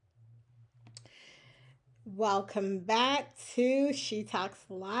Welcome back to She Talks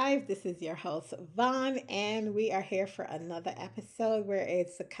Live. This is your host, Vaughn, and we are here for another episode where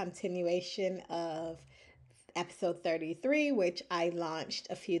it's a continuation of episode 33, which I launched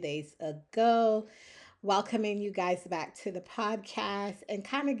a few days ago. Welcoming you guys back to the podcast and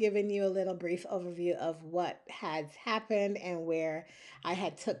kind of giving you a little brief overview of what has happened and where I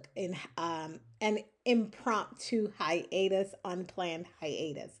had took in an impromptu hiatus, unplanned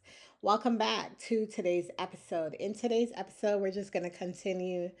hiatus. Welcome back to today's episode. In today's episode, we're just going to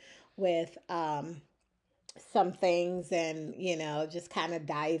continue with some things and just kind of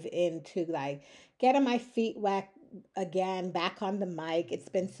dive into like getting my feet wet again back on the mic. It's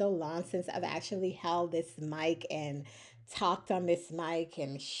been so long since I've actually held this mic and talked on this mic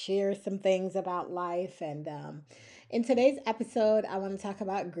and share some things about life. And in today's episode, I want to talk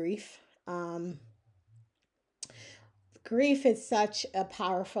about grief. Grief is such a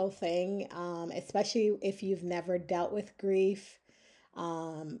powerful thing, especially if you've never dealt with grief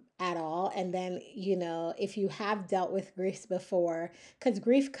at all. And then, if you have dealt with grief before, because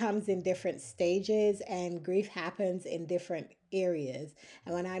grief comes in different stages and grief happens in different areas.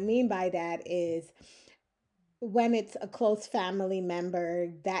 And what I mean by that is when it's a close family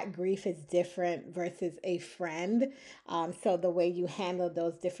member, that grief is different versus a friend. So the way you handle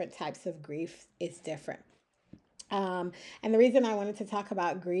those different types of grief is different. And the reason I wanted to talk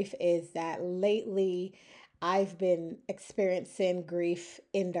about grief is that lately I've been experiencing grief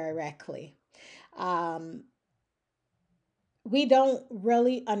indirectly. Um, we don't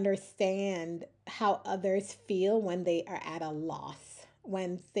really understand how others feel when they are at a loss,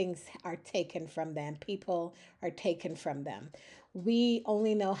 when things are taken from them, people are taken from them. We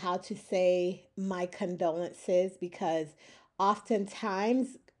only know how to say my condolences because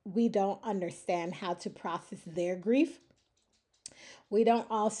oftentimes we don't understand how to process their grief. We don't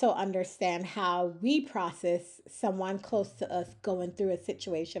also understand how we process someone close to us going through a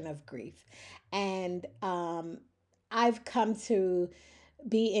situation of grief. And I've come to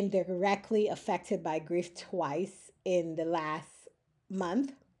be indirectly affected by grief twice in the last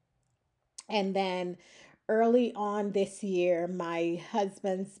month. And then early on this year, my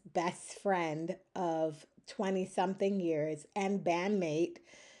husband's best friend of 20 something years and bandmate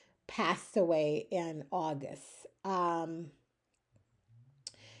passed away in August.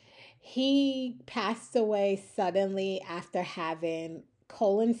 He passed away suddenly after having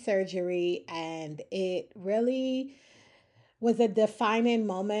colon surgery, and it really was a defining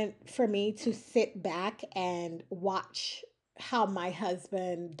moment for me to sit back and watch how my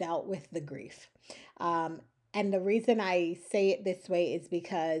husband dealt with the grief. Um, and the reason I say it this way is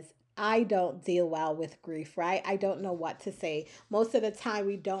because I don't deal well with grief, right? I don't know what to say. Most of the time,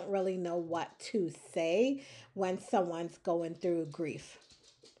 we don't really know what to say when someone's going through grief.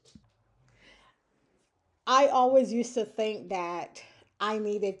 I always used to think that I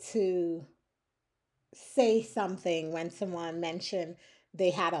needed to say something when someone mentioned they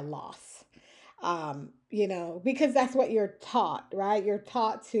had a loss. Because that's what you're taught, right? You're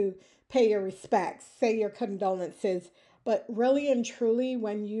taught to pay your respects, say your condolences. But really and truly,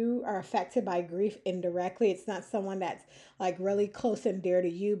 when you are affected by grief indirectly, it's not someone that's like really close and dear to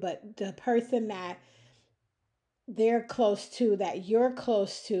you, but the person that they're close to, that you're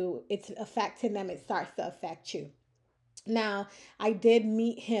close to, it's affecting them, it starts to affect you. Now, I did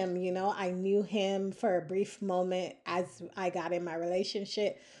meet him, I knew him for a brief moment as I got in my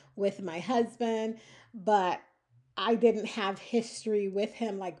relationship with my husband, but I didn't have history with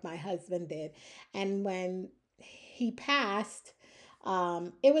him like my husband did. And when he passed,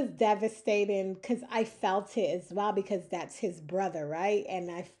 it was devastating because I felt it as well because that's his brother, right?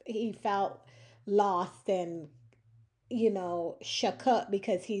 And he felt lost and shook up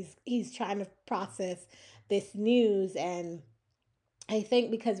because he's trying to process this news. And I think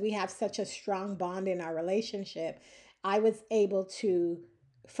because we have such a strong bond in our relationship, I was able to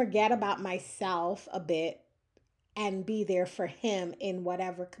forget about myself a bit and be there for him in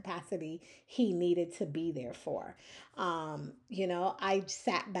whatever capacity he needed to be there for. I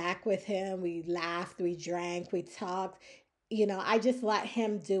sat back with him, we laughed, we drank, we talked. I just let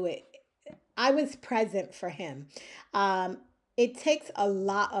him do it. I was present for him. Um, it takes a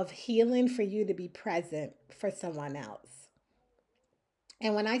lot of healing for you to be present for someone else.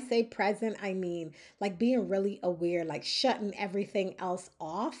 And when I say present, I mean like being really aware, like shutting everything else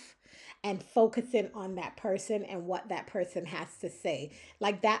off and focusing on that person and what that person has to say.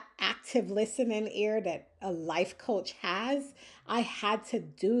 Like that active listening ear that a life coach has, I had to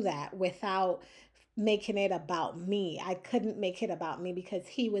do that without making it about me. I couldn't make it about me because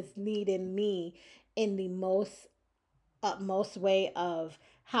he was needing me in the most utmost way of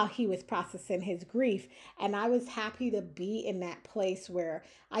how he was processing his grief. And I was happy to be in that place where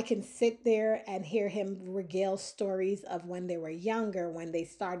I can sit there and hear him regale stories of when they were younger, when they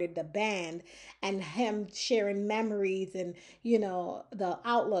started the band, and him sharing memories and, the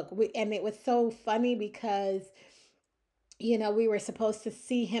outlook. And it was so funny because we were supposed to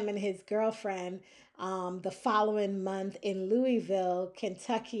see him and his girlfriend the following month in Louisville,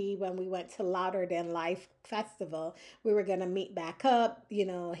 Kentucky, when we went to Louder Than Life Festival. We were going to meet back up.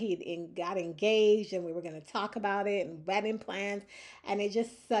 Got engaged and we were going to talk about it and wedding plans. And it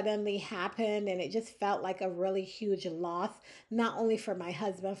just suddenly happened. And it just felt like a really huge loss, not only for my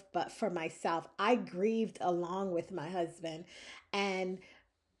husband, but for myself. I grieved along with my husband. And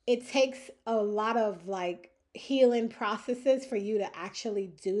it takes a lot of like healing processes for you to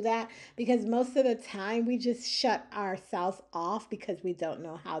actually do that, because most of the time we just shut ourselves off because we don't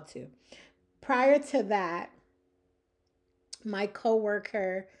know how to. Prior to that, my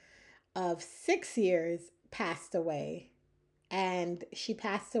coworker of 6 years passed away, and she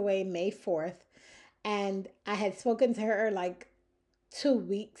passed away May 4th. And I had spoken to her like 2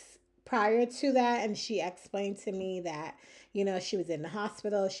 weeks prior to that, and she explained to me that she was in the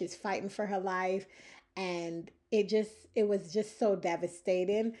hospital, she's fighting for her life. And it was just so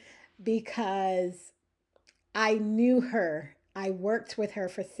devastating because I knew her. I worked with her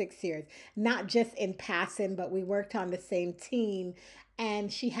for 6 years, not just in passing, but we worked on the same team.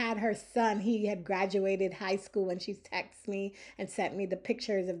 And she had her son. He had graduated high school when she texted me and sent me the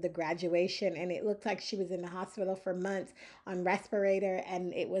pictures of the graduation. And it looked like she was in the hospital for months on respirator.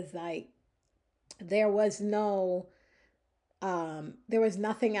 And it was like there was no there was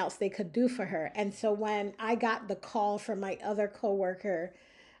nothing else they could do for her. And so when I got the call from my other coworker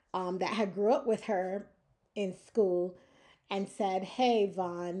that had grew up with her in school and said, "Hey,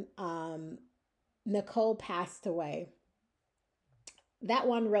 Vaughn, Nicole passed away." That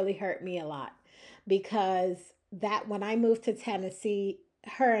one really hurt me a lot because that when I moved to Tennessee,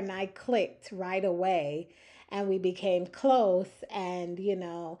 her and I clicked right away and we became close. And,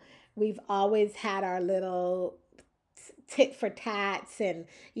 we've always had our little tit for tats. And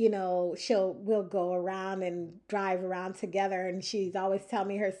we'll go around and drive around together, and she's always telling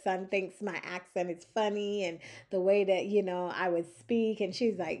me her son thinks my accent is funny and the way that I would speak. And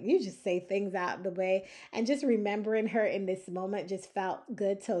she's like, you just say things out the way. And just remembering her in this moment just felt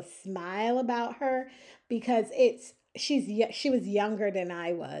good to smile about her, because she was younger than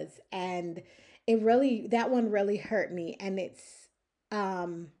I was. And that one really hurt me. And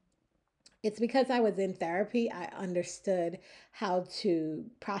um it's because I was in therapy, I understood how to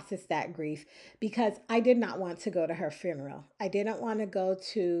process that grief, because I did not want to go to her funeral. I didn't want to go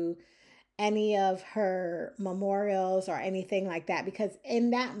to any of her memorials or anything like that, because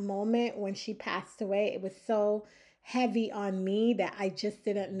in that moment when she passed away, it was so heavy on me that I just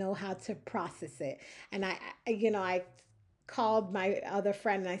didn't know how to process it. And I called my other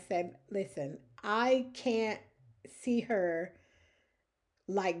friend and I said, "Listen, I can't see her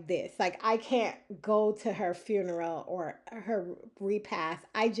like this. Like, I can't go to her funeral or her repast.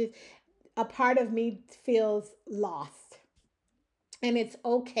 A part of me feels lost." And it's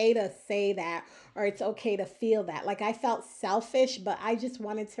okay to say that, or it's okay to feel that. Like, I felt selfish, but I just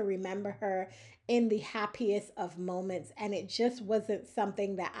wanted to remember her in the happiest of moments. And it just wasn't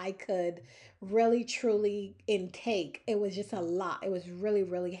something that I could really truly intake. It was just a lot. It was really,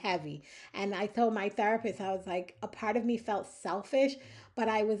 really heavy. And I told my therapist, I was like, a part of me felt selfish, but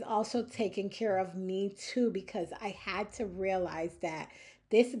I was also taking care of me too, because I had to realize that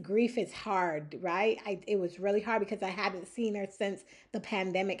this grief is hard, right? It was really hard because I hadn't seen her since the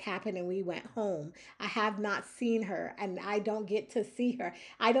pandemic happened and we went home. I have not seen her, and I don't get to see her.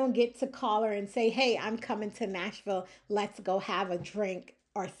 I don't get to call her and say, "Hey, I'm coming to Nashville. Let's go have a drink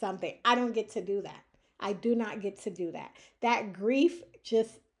or something." I don't get to do that. I do not get to do that. That grief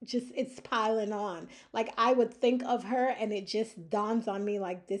just it's piling on. Like, I would think of her and it just dawns on me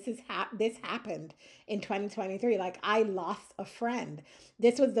like this happened in 2023. Like, I lost a friend.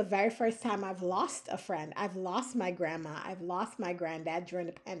 This was the very first time I've lost a friend. I've lost my grandma. I've lost my granddad during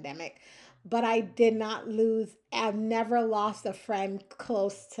the pandemic, but I've never lost a friend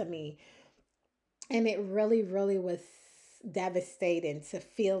close to me. And it really, really was devastating to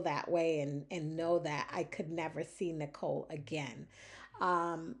feel that way and know that I could never see Nicole again.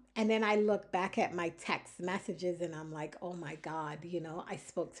 And then I look back at my text messages and I'm like, oh my God, I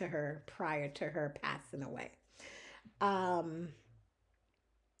spoke to her prior to her passing away. Um,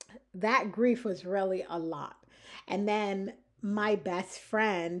 that grief was really a lot. And then my best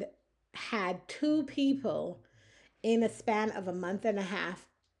friend had two people in a span of a month and a half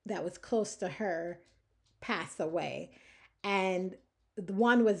that was close to her pass away. And the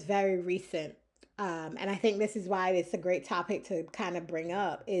one was very recent. And I think this is why it's a great topic to kind of bring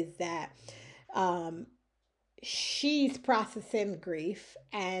up is that um, she's processing grief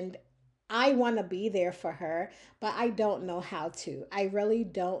and I want to be there for her, but I don't know how to. I really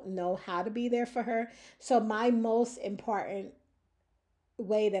don't know how to be there for her. So, my most important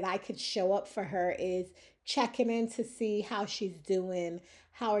way that I could show up for her is checking in to see how she's doing.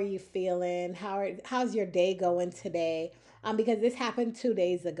 How are you feeling? How's your day going today? Because this happened 2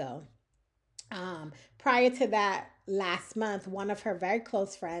 days ago. Prior to that, last month, one of her very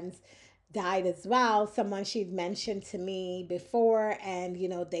close friends died as well. Someone she'd mentioned to me before, and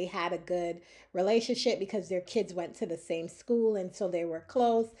they had a good relationship because their kids went to the same school, and so they were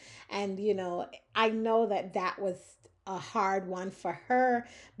close. And I know that that was a hard one for her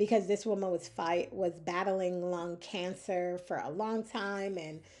because this woman was battling lung cancer for a long time,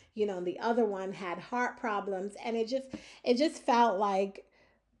 and the other one had heart problems, and it just felt like,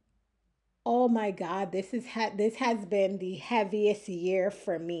 oh my God, this has been the heaviest year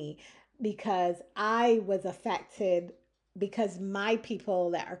for me because I was affected because my people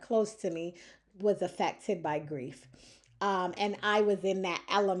that are close to me was affected by grief. And I was in that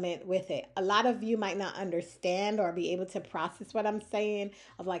element with it. A lot of you might not understand or be able to process what I'm saying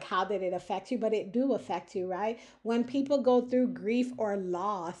of like how did it affect you, but it do affect you, right? When people go through grief or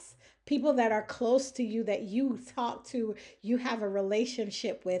loss, people that are close to you that you talk to, you have a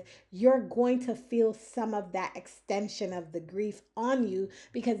relationship with, you're going to feel some of that extension of the grief on you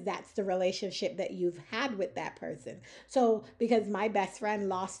because that's the relationship that you've had with that person. So, because my best friend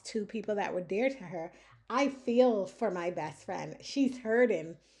lost two people that were dear to her, I feel for my best friend. She's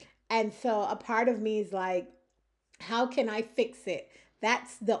hurting. And so a part of me is like, how can I fix it?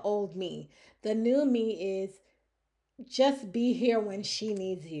 That's the old me. The new me is just be here when she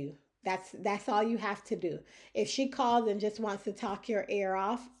needs you. That's all you have to do. If she calls and just wants to talk your ear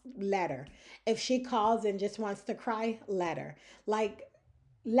off, let her. If she calls and just wants to cry, let her. Like,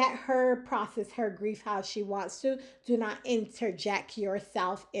 let her process her grief how she wants to. Do not interject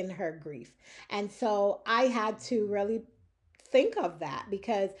yourself in her grief. And so I had to really think of that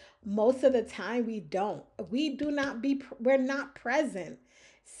because most of the time we're not present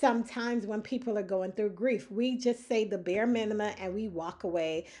sometimes when people are going through grief. We just say the bare minimum and we walk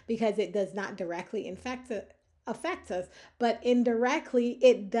away because it does not directly affect us, but indirectly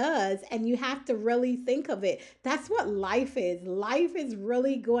it does. And you have to really think of it. That's what life is. Life is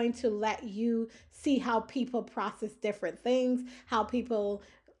really going to let you see how people process different things, how people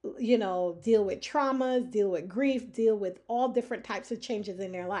deal with traumas, deal with grief, deal with all different types of changes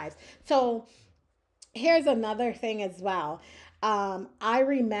in their lives. So here's another thing as well. I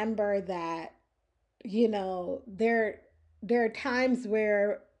remember that there are times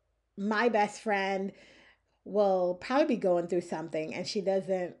where my best friend will probably be going through something and she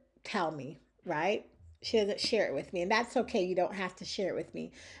doesn't tell me, right? She doesn't share it with me, and that's okay. You don't have to share it with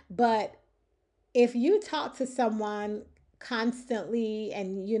me. But if you talk to someone constantly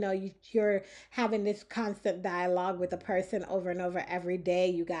and you're having this constant dialogue with a person over and over every day,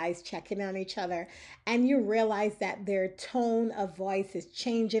 you guys checking on each other, and you realize that their tone of voice is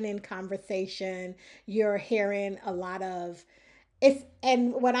changing in conversation, you're hearing a lot of it's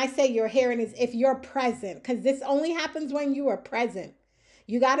and when I say you're hearing is if you're present, because this only happens when you are present.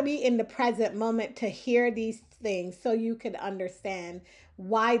 You got to be in the present moment to hear these things so you could understand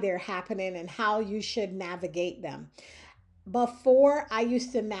why they're happening and how you should navigate them. Before, I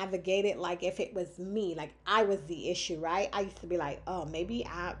used to navigate it like if it was me, like I was the issue, right? I used to be like, oh, maybe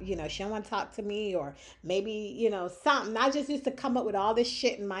she don't want to talk to me, or maybe, something. I just used to come up with all this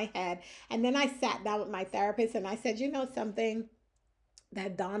shit in my head. And then I sat down with my therapist and I said, something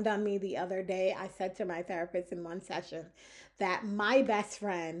that dawned on me the other day. I said to my therapist in one session that my best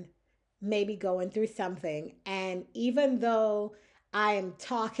friend may be going through something. And even though I am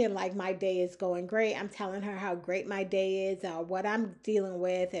talking like my day is going great, I'm telling her how great my day is or what I'm dealing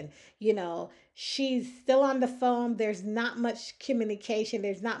with. And, she's still on the phone. There's not much communication,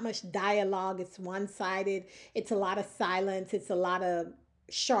 there's not much dialogue. It's one sided, it's a lot of silence, it's a lot of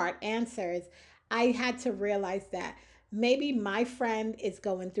short answers. I had to realize that maybe my friend is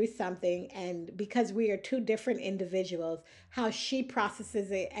going through something, and because we are two different individuals, how she processes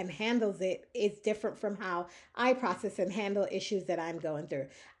it and handles it is different from how I process and handle issues that I'm going through.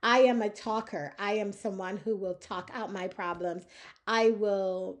 I am a talker. I am someone who will talk out my problems. I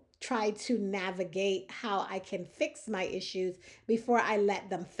will try to navigate how I can fix my issues before I let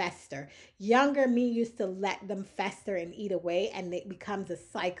them fester. Younger me used to let them fester and eat away, and it becomes a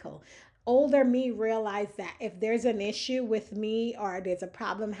cycle. older me realized that if there's an issue with me or there's a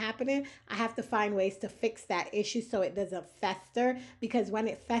problem happening, I have to find ways to fix that issue so it doesn't fester. Because when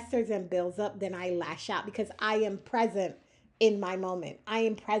it festers and builds up, then I lash out because I am present in my moment. I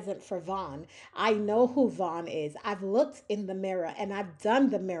am present for Vaughn. I know who Vaughn is. I've looked in the mirror and I've done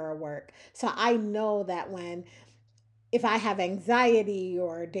the mirror work. So I know that when if I have anxiety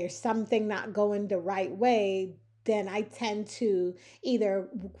or there's something not going the right way, then I tend to either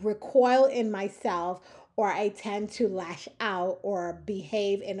recoil in myself or I tend to lash out or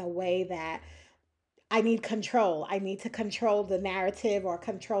behave in a way that I need control. I need to control the narrative or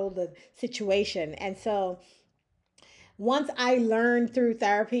control the situation. And so once I learned through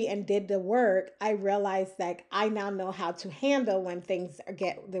therapy and did the work, I realized that I now know how to handle when things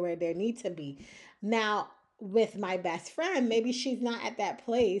get where they need to be. Now, with my best friend, maybe she's not at that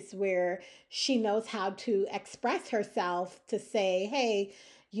place where she knows how to express herself to say, hey,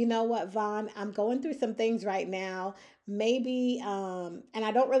 you know what, Vaughn, I'm going through some things right now. Maybe, and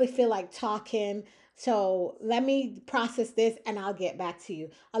I don't really feel like talking. So let me process this and I'll get back to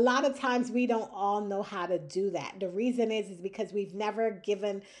you. A lot of times we don't all know how to do that. The reason is because we've never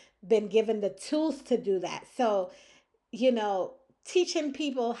been given the tools to do that. So, you know, teaching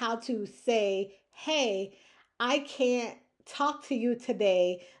people how to say, "Hey, I can't talk to you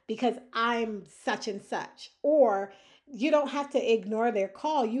today because I'm such and such." Or you don't have to ignore their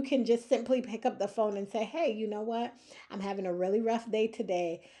call. You can just simply pick up the phone and say, "Hey, you know what? I'm having a really rough day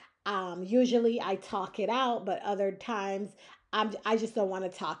today. Usually I talk it out, but other times I just don't want to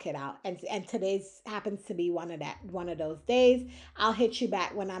talk it out. And today's happens to be one of those days. I'll hit you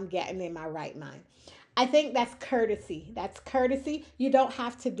back when I'm getting in my right mind." I think that's courtesy. That's courtesy. You don't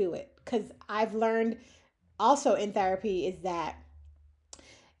have to do it because I've learned also in therapy is that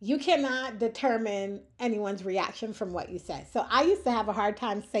you cannot determine anyone's reaction from what you say. So I used to have a hard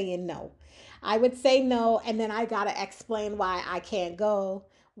time saying no. I would say no, and then I got to explain why I can't go,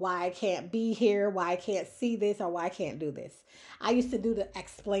 why I can't be here, why I can't see this, or why I can't do this. I used to do the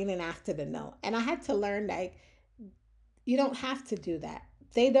explaining after the no. And I had to learn that you don't have to do that.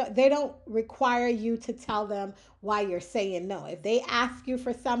 They don't require you to tell them why you're saying no. If they ask you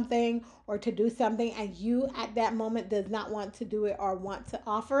for something or to do something and you at that moment does not want to do it or want to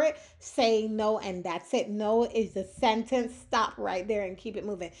offer it, say no and that's it. No is the sentence. Stop right there and keep it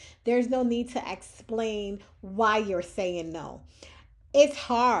moving. There's no need to explain why you're saying no. It's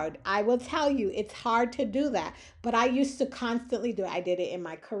hard. I will tell you, it's hard to do that. But I used to constantly do it. I did it in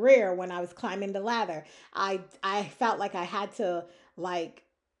my career when I was climbing the ladder. I felt like I had to like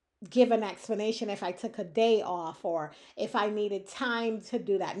give an explanation if I took a day off or if I needed time to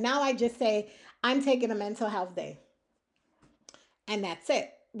do that. Now I just say I'm taking a mental health day. And that's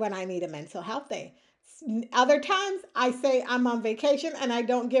it when I need a mental health day. Other times I say I'm on vacation and I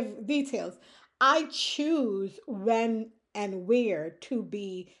don't give details. I choose when and where to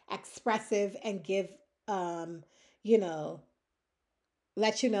be expressive and give, um, you know,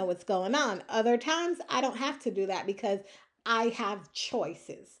 let you know what's going on. Other times I don't have to do that because I have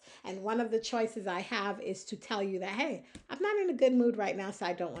choices. And one of the choices I have is to tell you that, hey, I'm not in a good mood right now, so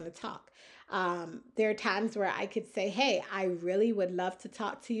I don't want to talk. There are times where I could say, hey, I really would love to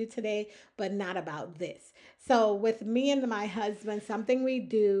talk to you today, but not about this. So, with me and my husband, something we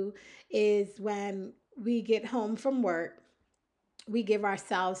do is when we get home from work, we give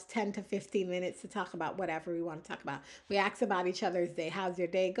ourselves 10 to 15 minutes to talk about whatever we want to talk about. We ask about each other's day. How's your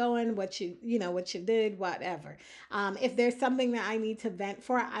day going? What you did, whatever. If there's something that I need to vent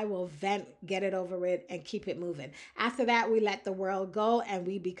for, I will vent, get it over with, and keep it moving. After that, we let the world go and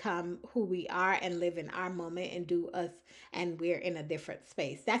we become who we are and live in our moment and do us, and we're in a different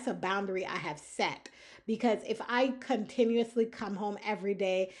space. That's a boundary I have set because if I continuously come home every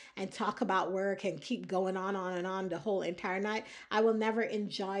day and talk about work and keep going on and on the whole entire night, I will never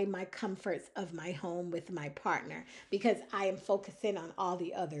enjoy my comforts of my home with my partner because I am focusing on all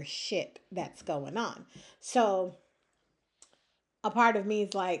the other shit that's going on. So a part of me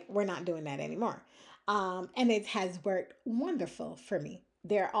is like, we're not doing that anymore. And it has worked wonderful for me.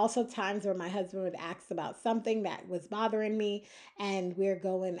 There are also times where my husband would ask about something that was bothering me, and we're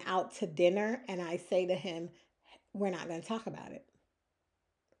going out to dinner, and I say to him, we're not going to talk about it.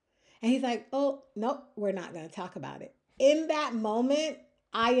 And he's like, oh, nope, we're not going to talk about it. In that moment,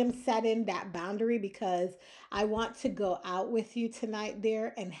 I am setting that boundary because I want to go out with you tonight,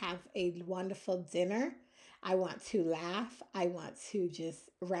 dear, and have a wonderful dinner. I want to laugh. I want to just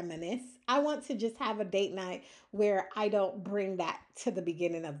reminisce. I want to just have a date night where I don't bring that to the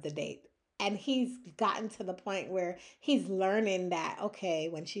beginning of the date. And he's gotten to the point where he's learning that, okay,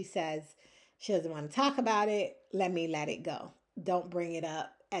 when she says she doesn't want to talk about it, let me let it go. Don't bring it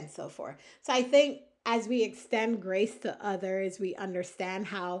up. and so forth. So I think as we extend grace to others, we understand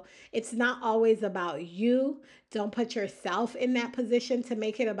how it's not always about you. Don't put yourself in that position to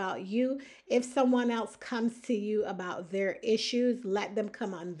make it about you. If someone else comes to you about their issues, let them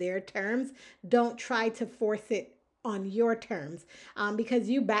come on their terms. Don't try to force it on your terms, because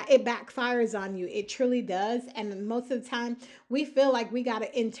it backfires on you. It truly does. And most of the time we feel like we got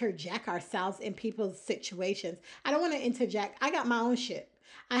to interject ourselves in people's situations. I don't want to interject. I got my own shit.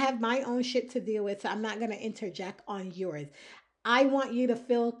 I have my own shit to deal with, so I'm not going to interject on yours. I want you to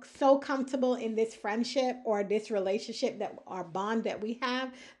feel so comfortable in this friendship or this relationship, that our bond that we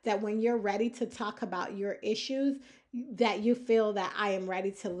have, that when you're ready to talk about your issues, that you feel that I am ready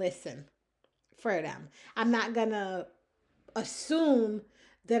to listen for them. I'm not going to assume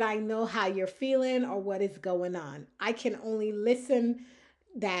that I know how you're feeling or what is going on. I can only listen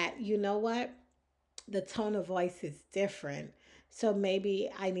that, you know what, the tone of voice is different. So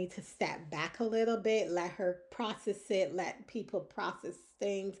maybe I need to step back a little bit, let her process it, let people process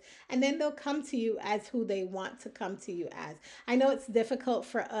things, and then they'll come to you as who they want to come to you as. I know it's difficult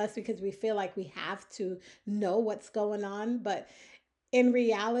for us because we feel like we have to know what's going on, but in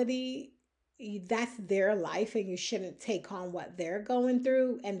reality, that's their life and you shouldn't take on what they're going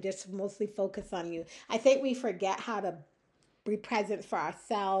through and just mostly focus on you. I think we forget how to be present for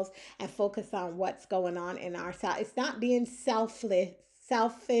ourselves and focus on what's going on in ourselves. It's not being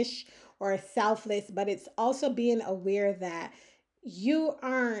selfish or selfless, but it's also being aware that you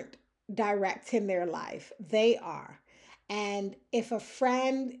aren't directing their life. They are. And if a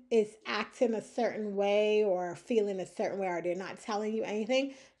friend is acting a certain way or feeling a certain way or they're not telling you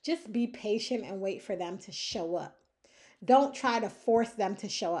anything, just be patient and wait for them to show up. Don't try to force them to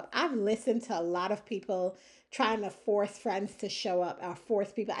show up. I've listened to a lot of people trying to force friends to show up or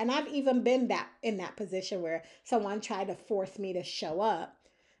force people. And I've even been that in that position where someone tried to force me to show up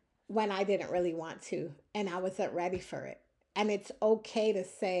when I didn't really want to and I wasn't ready for it. And it's okay to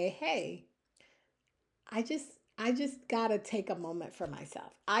say, "Hey, I just I just got to take a moment for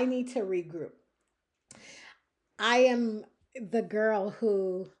myself. I need to regroup. I am the girl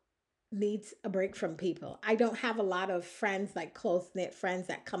who needs a break from people. I don't have a lot of friends, like close knit friends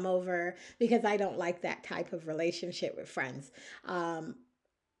that come over because I don't like that type of relationship with friends. Um,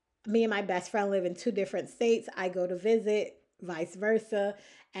 Me and my best friend live in two different states. I go to visit, vice versa,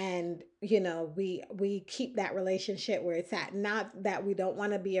 and we keep that relationship where it's at. Not that we don't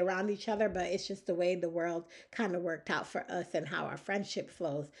want to be around each other, but it's just the way the world kind of worked out for us and how our friendship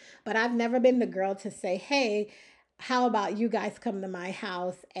flows. But I've never been the girl to say, "Hey, how about you guys come to my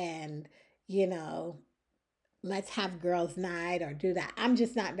house and you know let's have girls night or do that." I'm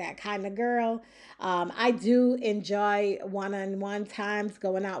just not that kind of girl. I do enjoy one-on-one times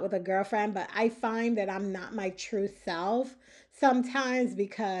going out with a girlfriend, but I find that I'm not my true self sometimes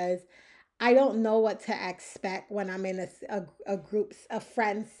because I don't know what to expect when I'm in a group, a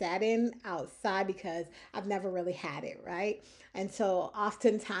friend setting outside because I've never really had it, right? And so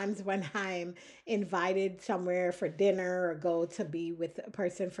oftentimes when I'm invited somewhere for dinner or go to be with a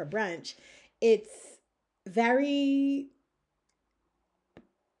person for brunch, it's very,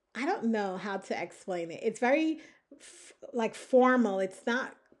 I don't know how to explain it. It's very like formal. It's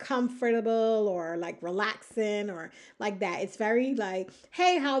not comfortable or like relaxing or like that. It's very like,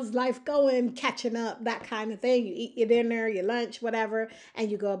 "Hey, how's life going? Catching up," that kind of thing. You eat your dinner, your lunch, whatever, and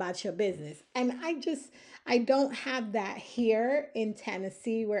you go about your business. And I don't have that here in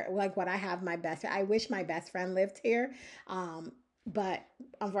Tennessee where like what I have my best. I wish my best friend lived here. But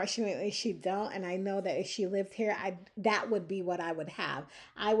unfortunately she don't, and I know that if she lived here, I that would be what I would have.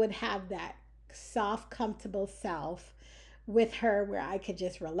 I would have that soft, comfortable self with her where I could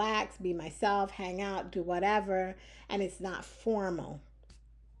just relax, be myself, hang out, do whatever, and it's not formal.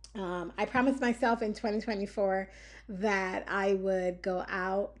 I promised myself in 2024 that I would go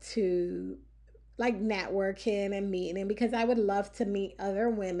out to like networking and meeting because I would love to meet other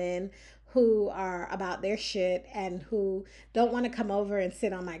women who are about their shit and who don't want to come over and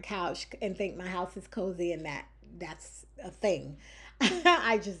sit on my couch and think my house is cozy and that's a thing.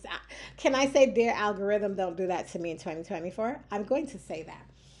 I just can I say dear algorithm, don't do that to me in 2024. I'm going to say that.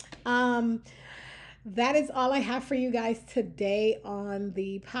 Um that is all I have for you guys today on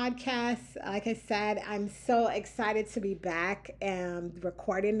the podcast. Like I said, I'm so excited to be back and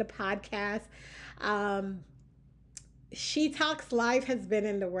recording the podcast. Um, she Talks Live has been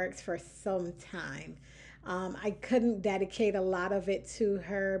in the works for some time. I couldn't dedicate a lot of it to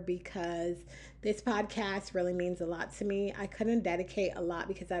her because this podcast really means a lot to me. I couldn't dedicate a lot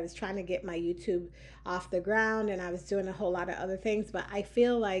because I was trying to get my YouTube off the ground and I was doing a whole lot of other things. But I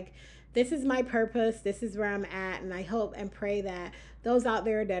feel like this is my purpose. This is where I'm at. And I hope and pray that those out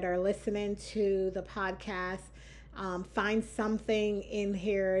there that are listening to the podcast find something in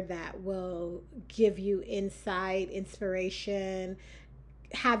here that will give you insight, inspiration,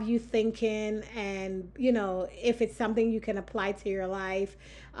 have you thinking, and if it's something you can apply to your life,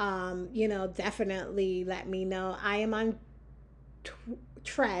 definitely let me know. I am on t-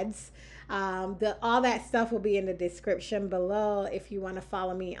 Treads. The all that stuff will be in the description below if you want to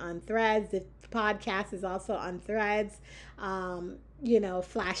follow me on Threads. The podcast is also on Threads.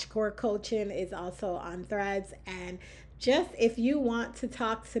 Flash Core Coaching is also on Threads. And just if you want to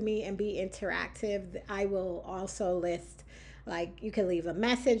talk to me and be interactive, I will also list, like, you can leave a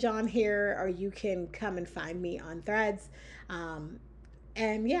message on here, or you can come and find me on Threads.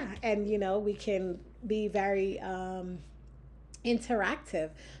 And yeah, and we can be very interactive.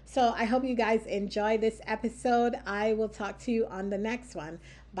 So I hope you guys enjoy this episode. I will talk to you on the next one.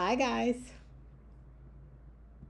 Bye, guys.